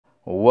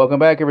Welcome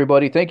back,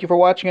 everybody. Thank you for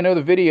watching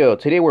another video.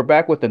 Today we're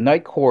back with the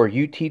Nitecore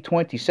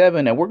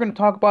Ut27 and we're going to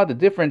talk about the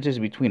differences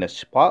between a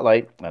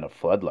spotlight and a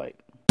floodlight.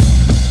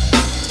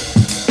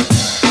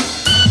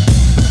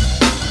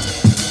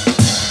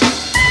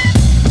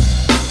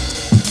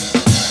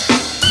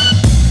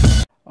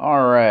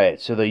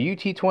 Alright, so the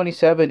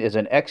UT27 is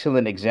an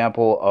excellent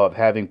example of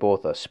having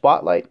both a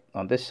spotlight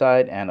on this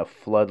side and a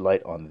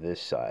floodlight on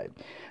this side.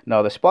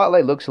 Now the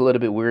spotlight looks a little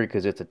bit weird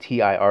because it's a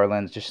TIR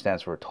lens, just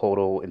stands for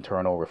Total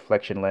Internal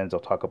Reflection Lens. I'll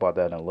talk about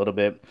that in a little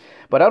bit.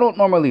 But I don't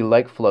normally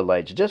like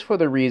floodlights just for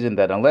the reason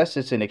that unless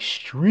it's an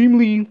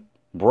extremely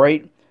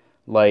bright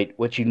light,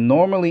 what you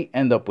normally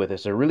end up with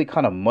is a really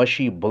kind of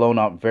mushy, blown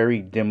out, very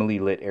dimly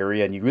lit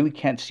area, and you really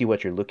can't see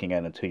what you're looking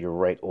at until you're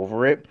right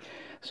over it.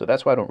 So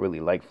that's why I don't really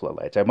like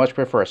floodlights. I much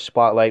prefer a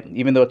spotlight,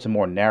 even though it's a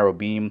more narrow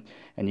beam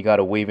and you got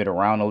to wave it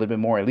around a little bit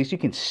more. At least you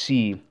can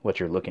see what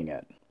you're looking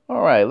at.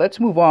 All right, let's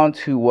move on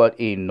to what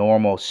a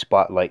normal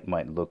spotlight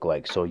might look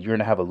like. So you're going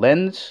to have a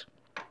lens,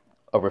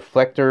 a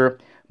reflector,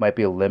 might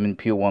be a lemon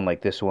peel one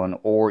like this one,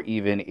 or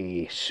even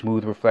a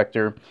smooth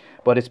reflector.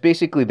 But it's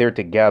basically there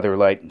to gather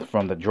light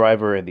from the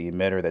driver and the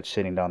emitter that's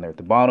sitting down there at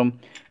the bottom.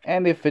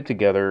 And they fit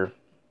together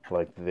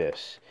like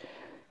this.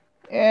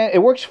 And it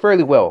works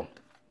fairly well.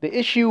 The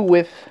issue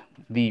with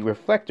the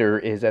reflector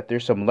is that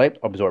there's some light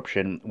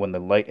absorption when the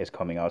light is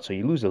coming out, so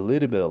you lose a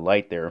little bit of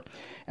light there.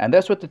 And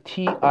that's what the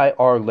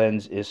TIR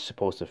lens is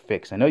supposed to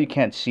fix. I know you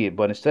can't see it,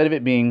 but instead of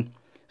it being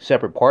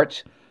separate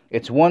parts,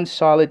 it's one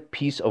solid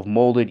piece of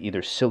molded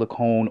either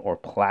silicone or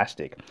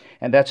plastic.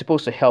 And that's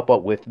supposed to help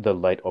out with the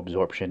light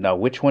absorption. Now,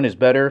 which one is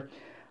better?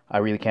 I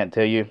really can't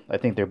tell you. I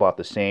think they're about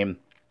the same.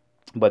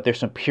 But there's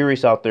some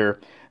purists out there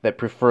that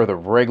prefer the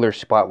regular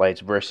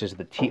spotlights versus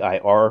the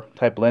TIR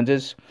type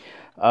lenses.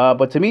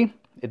 But to me,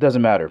 it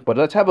doesn't matter. But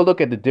let's have a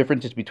look at the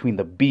differences between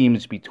the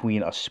beams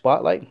between a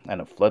spotlight and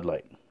a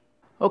floodlight.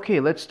 Okay,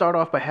 let's start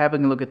off by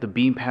having a look at the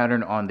beam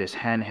pattern on this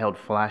handheld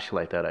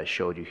flashlight that I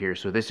showed you here.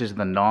 So this is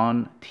the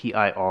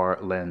non-TIR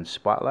lens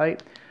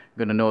spotlight.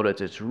 You're going to notice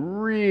it's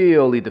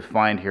really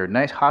defined here.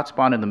 Nice hot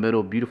spot in the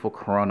middle, beautiful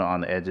corona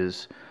on the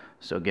edges.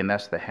 So again,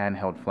 that's the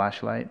handheld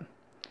flashlight.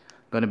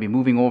 Going to be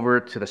moving over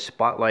to the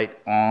spotlight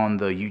on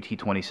the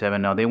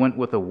UT27. Now they went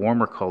with a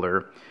warmer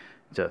color.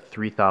 It's a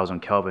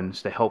 3000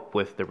 kelvins to help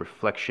with the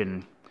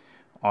reflection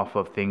off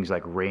of things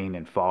like rain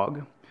and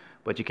fog.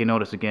 But you can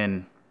notice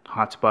again,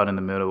 hot spot in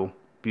the middle,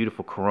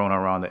 beautiful corona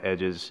around the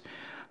edges,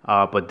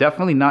 but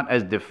definitely not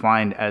as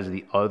defined as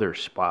the other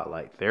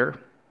spotlight there.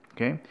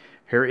 Okay,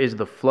 here is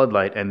the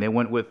floodlight, and they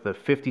went with the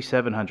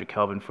 5700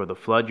 Kelvin for the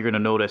flood. You're going to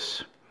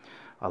notice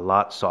a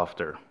lot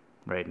softer,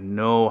 right?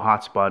 No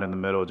hot spot in the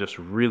middle, just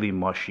really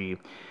mushy.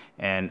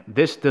 And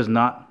this does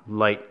not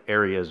light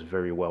areas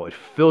very well. It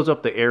fills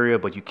up the area,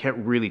 but you can't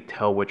really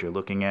tell what you're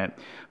looking at.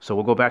 So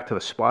we'll go back to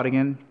the spot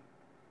again.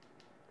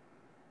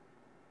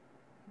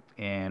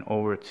 And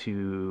over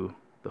to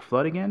the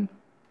flood again.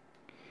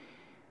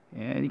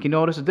 And you can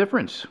notice a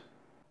difference.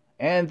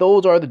 And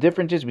those are the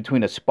differences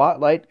between a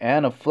spotlight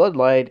and a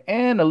floodlight,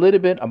 and a little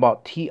bit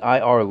about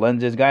TIR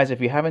lenses. Guys,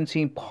 if you haven't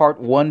seen part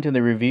 1 to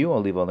the review,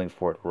 I'll leave a link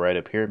for it right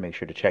up here. Make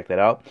sure to check that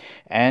out.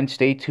 And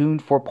stay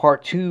tuned for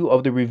part 2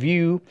 of the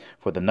review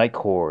for the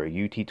Nitecore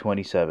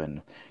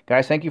UT27.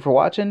 Guys, thank you for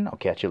watching. I'll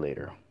catch you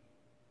later.